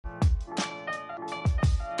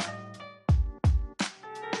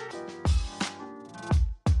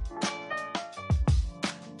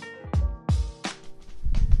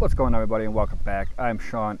What's going on, everybody, and welcome back. I'm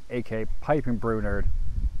Sean, aka Piping Brew Nerd,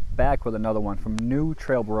 back with another one from New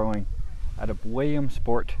Trail Brewing out of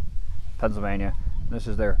Williamsport, Pennsylvania. This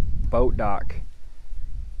is their Boat Dock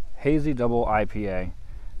Hazy Double IPA,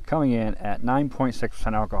 coming in at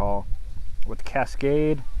 9.6% alcohol with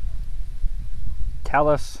Cascade,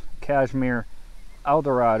 Talus, Cashmere,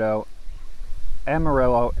 Eldorado,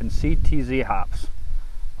 Amarillo, and CTZ hops.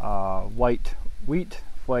 White wheat,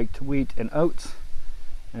 flaked wheat, and oats.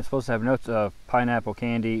 And it's supposed to have notes of pineapple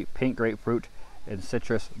candy, pink grapefruit, and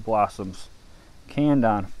citrus blossoms. Canned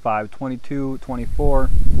on 5/22/24.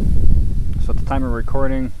 So at the time of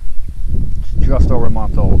recording, it's just over a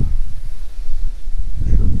month old.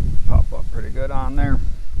 Should pop up pretty good on there.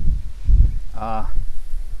 I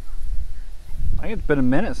think it's been a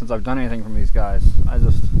minute since I've done anything from these guys. I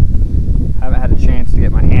just haven't had a chance to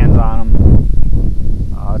get my hands on them.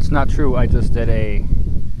 It's not true, I just did a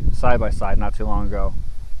side-by-side not too long ago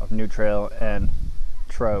of New Trail and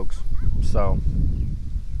Trogs. So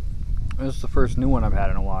this is the first new one I've had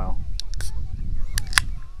in a while.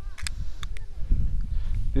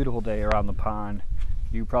 Beautiful day around the pond.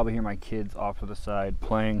 You probably hear my kids off to the side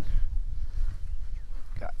playing.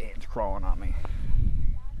 Got ants crawling on me.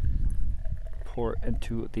 Pour it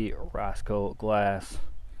into the Roscoe glass,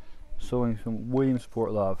 showing some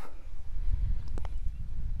Williamsport love.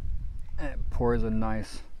 And it pours a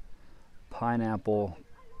nice pineapple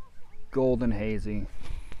golden hazy.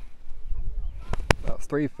 About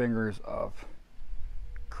 3 fingers of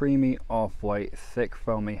creamy off-white thick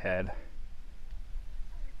foamy head.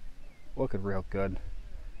 Looking real good.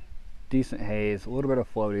 Decent haze, a little bit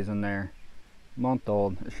of floaties in there. Month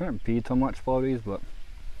old. It shouldn't be too much floaties, but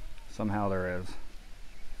somehow there is.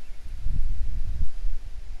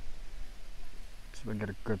 So we can get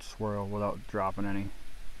a good swirl without dropping any.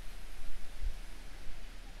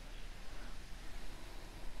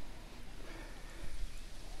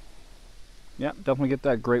 Yep, definitely get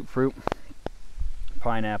that grapefruit,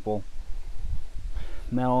 pineapple,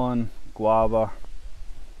 melon, guava,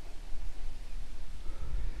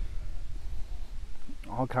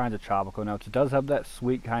 all kinds of tropical notes. It does have that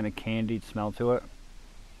sweet kind of candied smell to it.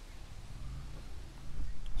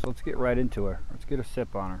 So let's get right into her. Let's get a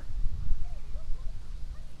sip on her.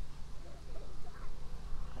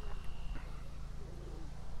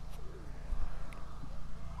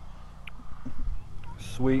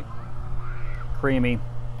 Sweet, creamy,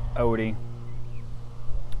 oaty.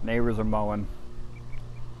 Neighbors are mowing.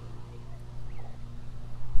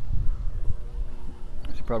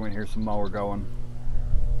 You're probably gonna hear some mower going.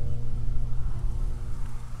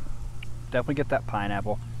 Definitely get that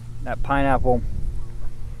pineapple. That pineapple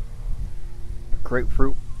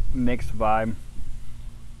grapefruit mixed vibe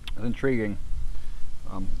is intriguing.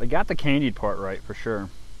 They got the candied part right for sure.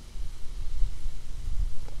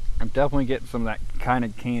 I'm definitely getting some of that kind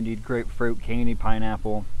of candied grapefruit, candy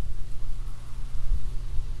pineapple.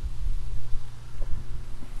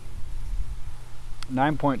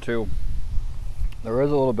 .2. There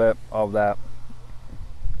is a little bit of that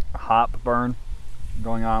hop burn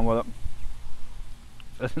going on with it.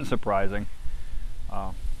 This isn't surprising.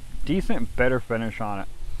 Decent bitter finish on it.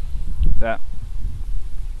 That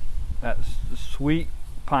sweet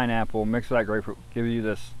pineapple mixed with that grapefruit gives you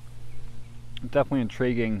this definitely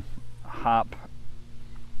intriguing hop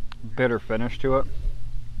bitter finish to it.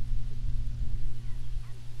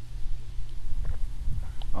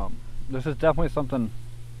 This is definitely something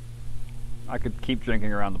I could keep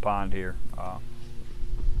drinking around the pond here.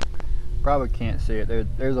 Probably can't see it.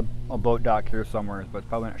 There's a boat dock here somewhere, but it's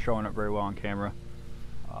probably not showing up very well on camera.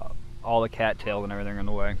 All the cattails and everything in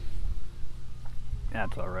the way.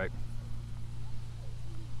 That's alright.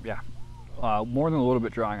 Yeah. More than a little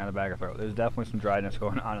bit drying on the back of the throat. There's definitely some dryness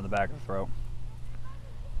going on in the back of the throat.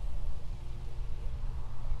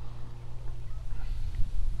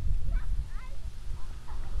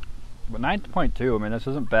 But 9.2, I mean, this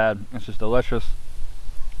isn't bad. It's just delicious.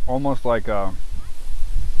 Almost like a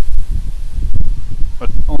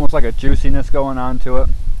juiciness going on to it.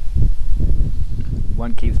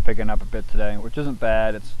 One keeps picking up a bit today, which isn't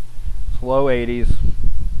bad. It's low 80s,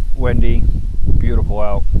 windy, beautiful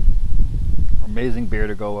out. Amazing beer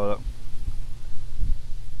to go with it.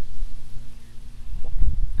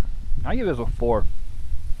 I give this a 4.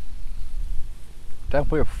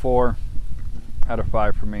 Definitely a 4 out of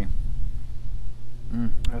 5 for me.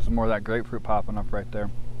 There's some more of that grapefruit popping up right there.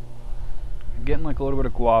 I'm getting like a little bit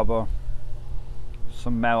of guava,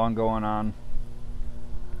 some melon going on,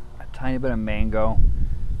 a tiny bit of mango,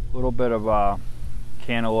 a little bit of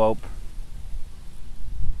cantaloupe,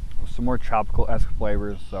 some more tropical-esque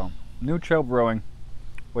flavors. So New Trail Brewing,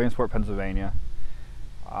 Williamsport, Pennsylvania.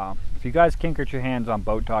 If you guys can't get your hands on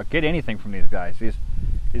Boat Talk, get anything from these guys.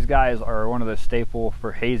 These guys are one of the staple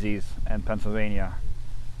for hazies in Pennsylvania.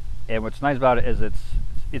 And what's nice about it is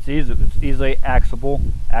it's easily accessible.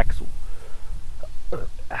 What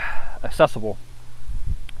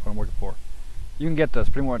I'm looking for. You can get this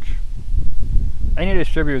pretty much. Any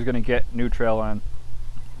distributor is going to get New Trail in.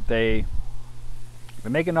 They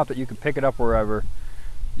make enough that you can pick it up wherever.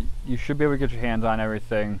 You should be able to get your hands on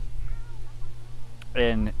everything.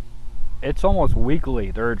 And it's almost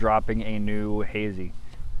weekly they're dropping a new hazy.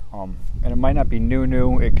 And it might not be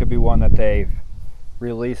new. It could be one that they've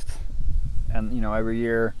released, and you know, every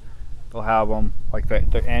year they'll have them like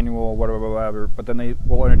the annual whatever. But then they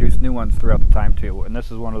will introduce new ones throughout the time too. And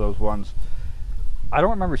this is one of those ones. I don't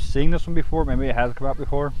remember seeing this one before. Maybe it has come out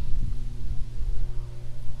before.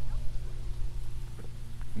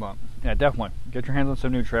 But yeah, definitely get your hands on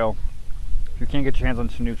some New Trail. If you can't get your hands on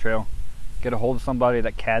some New Trail, get a hold of somebody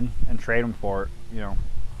that can and trade them for it. You know.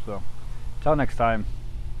 So, until next time.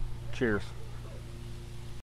 Cheers.